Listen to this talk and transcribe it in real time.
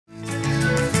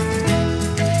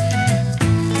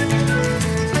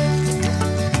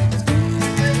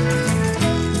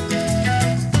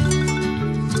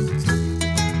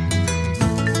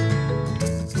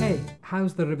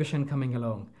how's the revision coming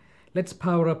along? Let's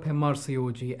power up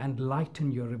MRCOG and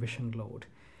lighten your revision load.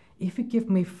 If you give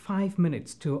me 5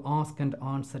 minutes to ask and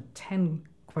answer 10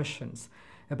 questions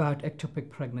about ectopic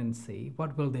pregnancy,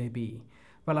 what will they be?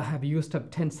 Well, I have used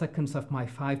up 10 seconds of my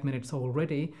 5 minutes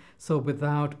already, so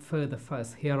without further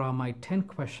fuss, here are my 10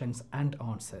 questions and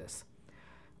answers.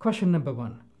 Question number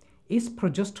 1. Is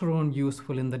progesterone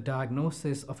useful in the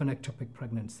diagnosis of an ectopic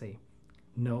pregnancy?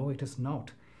 No, it is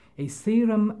not. A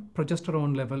serum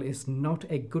progesterone level is not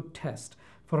a good test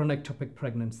for an ectopic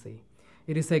pregnancy.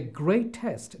 It is a great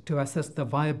test to assess the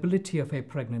viability of a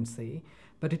pregnancy,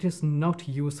 but it is not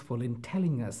useful in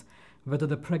telling us whether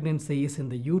the pregnancy is in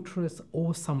the uterus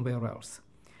or somewhere else.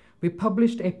 We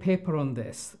published a paper on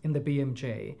this in the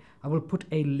BMJ. I will put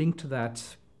a link to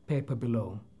that paper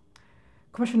below.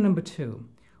 Question number 2.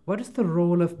 What is the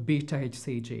role of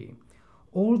bHCG?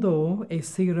 Although a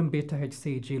serum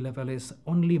bHCG level is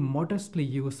only modestly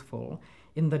useful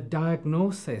in the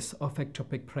diagnosis of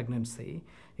ectopic pregnancy,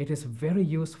 it is very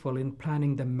useful in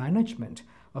planning the management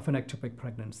of an ectopic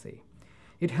pregnancy.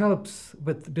 It helps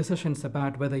with decisions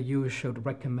about whether you should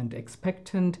recommend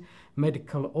expectant,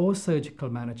 medical or surgical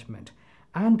management,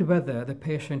 and whether the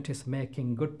patient is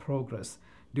making good progress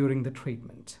during the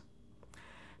treatment.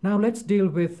 Now let's deal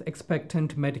with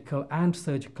expectant, medical and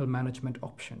surgical management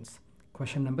options.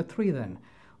 Question number 3 then.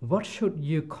 What should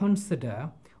you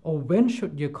consider, or when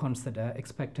should you consider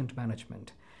expectant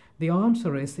management? The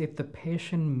answer is if the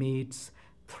patient meets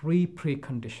 3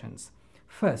 preconditions.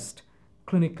 First,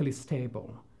 clinically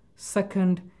stable.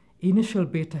 Second, initial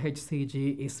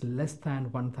bHCG is less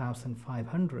than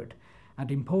 1,500.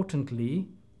 And importantly,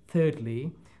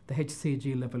 thirdly, the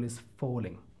HCG level is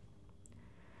falling.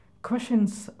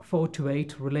 Questions 4 to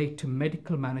 8 relate to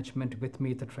medical management with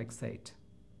methotrexate.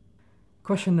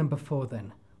 Question number 4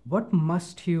 then. What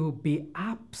must you be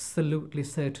absolutely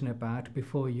certain about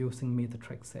before using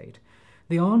methotrexate?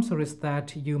 The answer is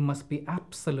that you must be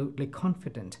absolutely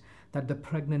confident that the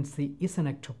pregnancy is an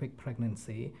ectopic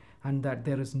pregnancy and that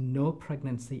there is no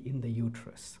pregnancy in the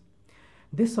uterus.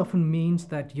 This often means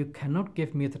that you cannot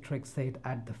give methotrexate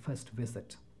at the first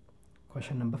visit.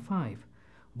 Question number 5.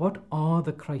 What are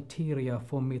the criteria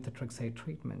for methotrexate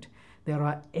treatment? There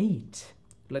are 8.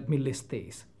 Let me list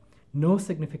these. No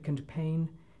significant pain,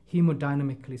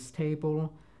 hemodynamically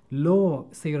stable, low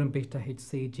serum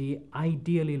bHCG,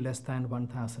 ideally less than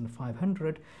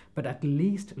 1,500, but at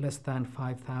least less than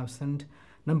 5,000.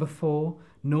 Number 4,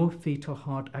 no fetal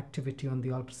heart activity on the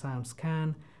ultrasound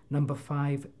scan. Number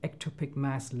 5, ectopic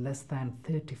mass less than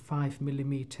 35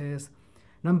 millimeters.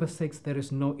 Number 6, there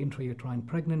is no intrauterine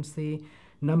pregnancy.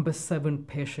 Number 7,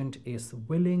 patient is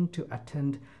willing to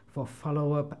attend for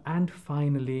follow-up. And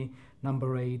finally,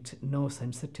 number 8, no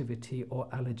sensitivity or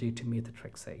allergy to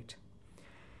methotrexate.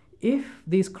 If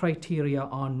these criteria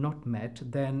are not met,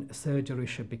 then surgery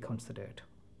should be considered.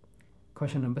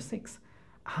 Question number 6.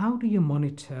 How do you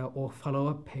monitor or follow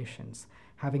up patients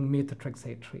having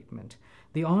methotrexate treatment?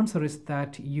 The answer is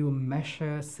that you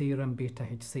measure serum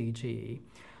bHCG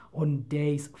on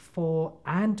days 4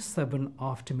 and 7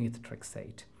 after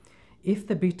methotrexate. If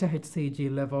the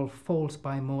bHCG level falls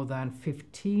by more than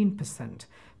 15%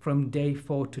 from day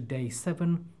 4 to day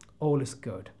 7, all is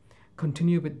good.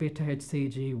 Continue with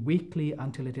bHCG weekly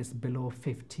until it is below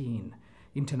 15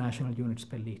 international units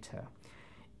per liter.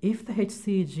 If the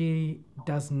HCG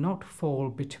does not fall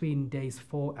between days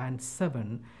 4 and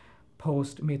 7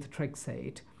 post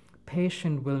methotrexate,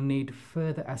 patient will need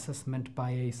further assessment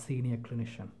by a senior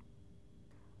clinician.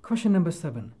 Question number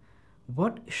 7.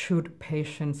 What should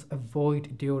patients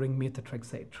avoid during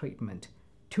methotrexate treatment?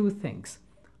 2 things,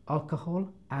 alcohol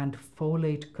and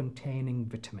folate-containing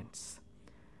vitamins.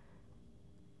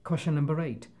 Question number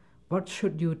 8. What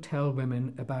should you tell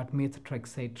women about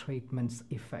methotrexate treatment's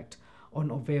effect on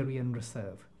ovarian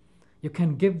reserve? You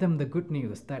can give them the good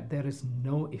news that there is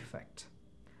no effect.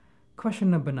 Question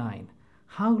number 9.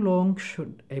 How long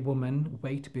should a woman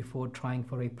wait before trying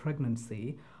for a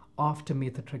pregnancy after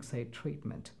methotrexate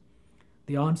treatment?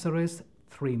 The answer is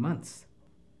 3 months.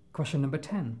 Question number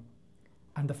 10.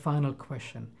 And the final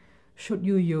question. Should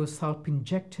you use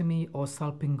salpingectomy or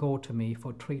salpingotomy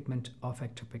for treatment of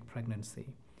ectopic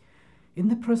pregnancy? In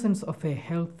the presence of a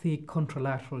healthy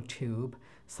contralateral tube,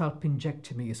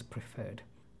 salpingectomy is preferred.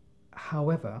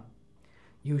 However,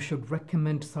 you should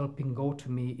recommend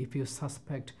salpingotomy if you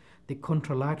suspect the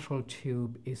contralateral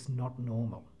tube is not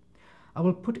normal. I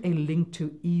will put a link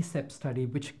to ESEP study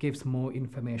which gives more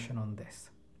information on this.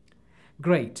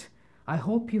 Great. I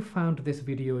hope you found this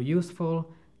video useful.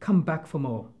 Come back for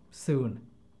more soon.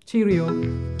 Cheerio.